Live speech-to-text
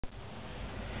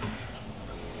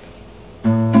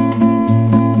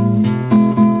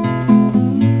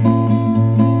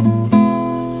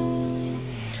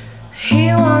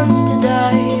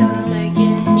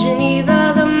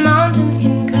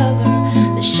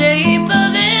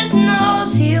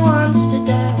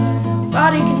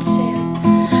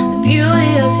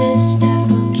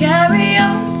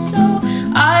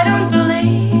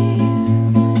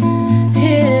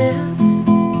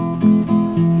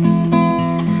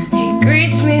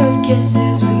greets me with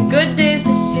kisses when good days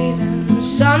deceive him.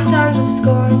 Sometimes with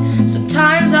scorn,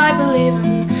 sometimes I believe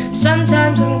him.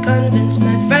 Sometimes I'm convinced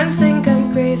my friends think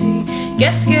I'm crazy.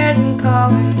 Get scared and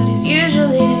call him, but he's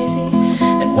usually hazy.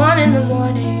 At 1 in the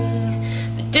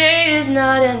morning, the day is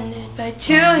not ended. By 2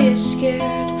 he's scared,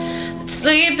 but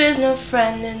sleep is no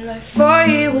friend. And by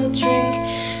 4 he will drink,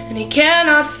 and he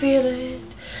cannot feel it.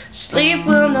 Sleep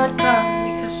will not come,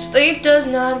 because sleep does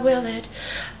not will it.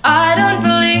 I don't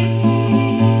believe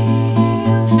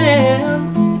him.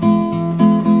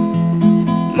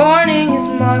 Morning is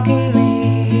mocking me.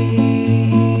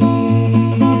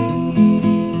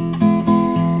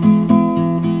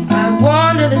 I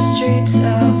wander the streets,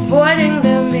 avoiding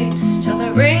their mates, till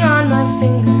the ring on my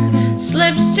finger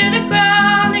slips to the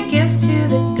ground. A gift to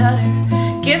the gutter,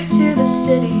 gift to the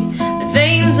city, the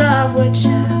veins of which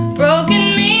have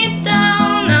broken me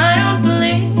down. I don't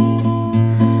believe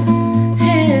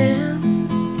him.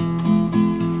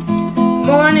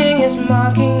 Morning is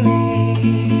mocking me.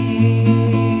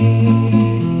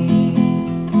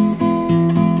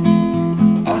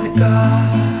 All the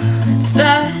gods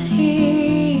that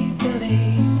he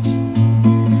believed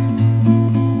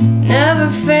never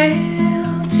fail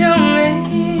to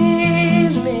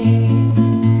amaze me.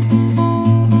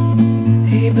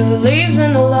 He believes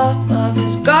in the love of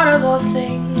his God of all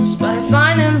things, but I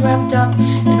find him wrapped up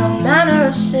in all manner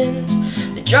of sins.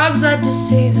 The drugs that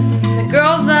deceive him, the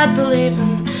girls that believe him.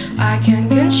 I can't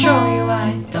control you,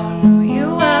 I don't know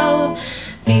you well.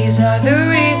 These are the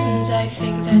reasons I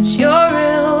think that you're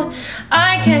real.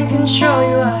 I can't control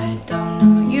you, I don't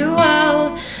know you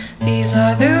well. These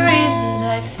are the reasons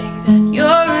I think that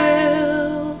you're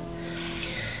real.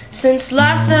 Since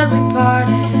last that we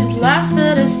parted, last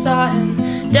that I saw him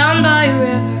down by a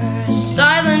river,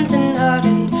 silent and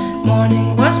hardened.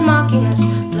 Morning was mocking us,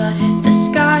 blood hit the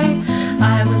sky.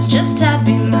 I was just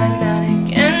happy, my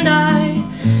Manic and I.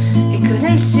 He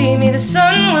couldn't see me, the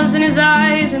sun was in his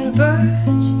eyes, and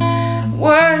birds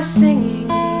were singing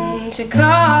to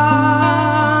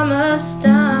calm us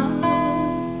down.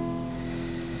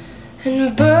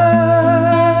 And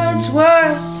birds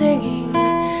were singing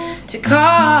to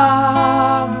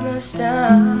calm us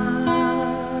down.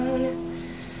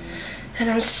 And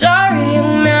I'm sorry,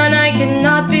 young man, I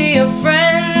cannot be your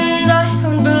friend. I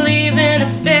don't believe in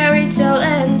a fairy tale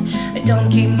end. I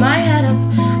don't keep my head up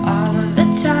all of the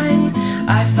time.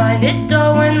 I find it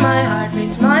dull when my heart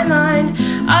reads my mind.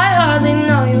 I hardly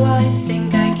know you, I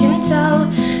think I can tell.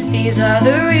 These are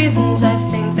the reasons I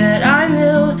think that I'm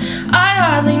ill. I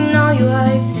hardly know you,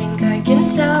 I think I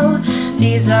can tell.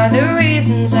 These are the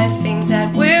reasons I think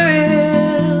that we're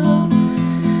ill.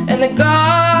 And the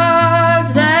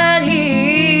gods that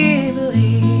he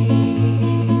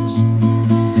believes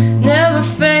never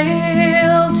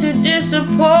fail to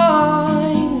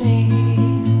disappoint me.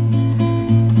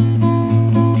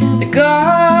 The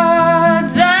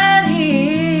gods that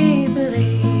he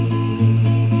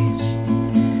believes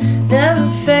never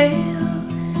fail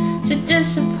to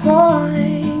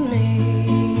disappoint me.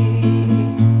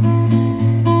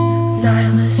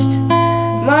 Nihilist,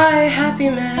 my happy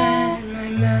man, my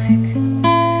Manic,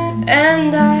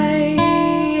 and I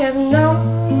have no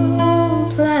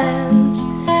plans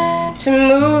to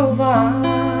move on.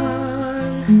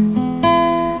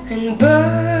 And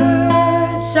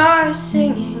birds are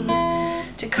singing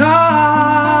to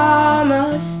calm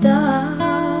us down.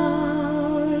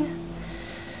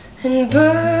 And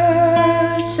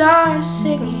birds are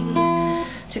singing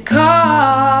to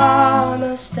calm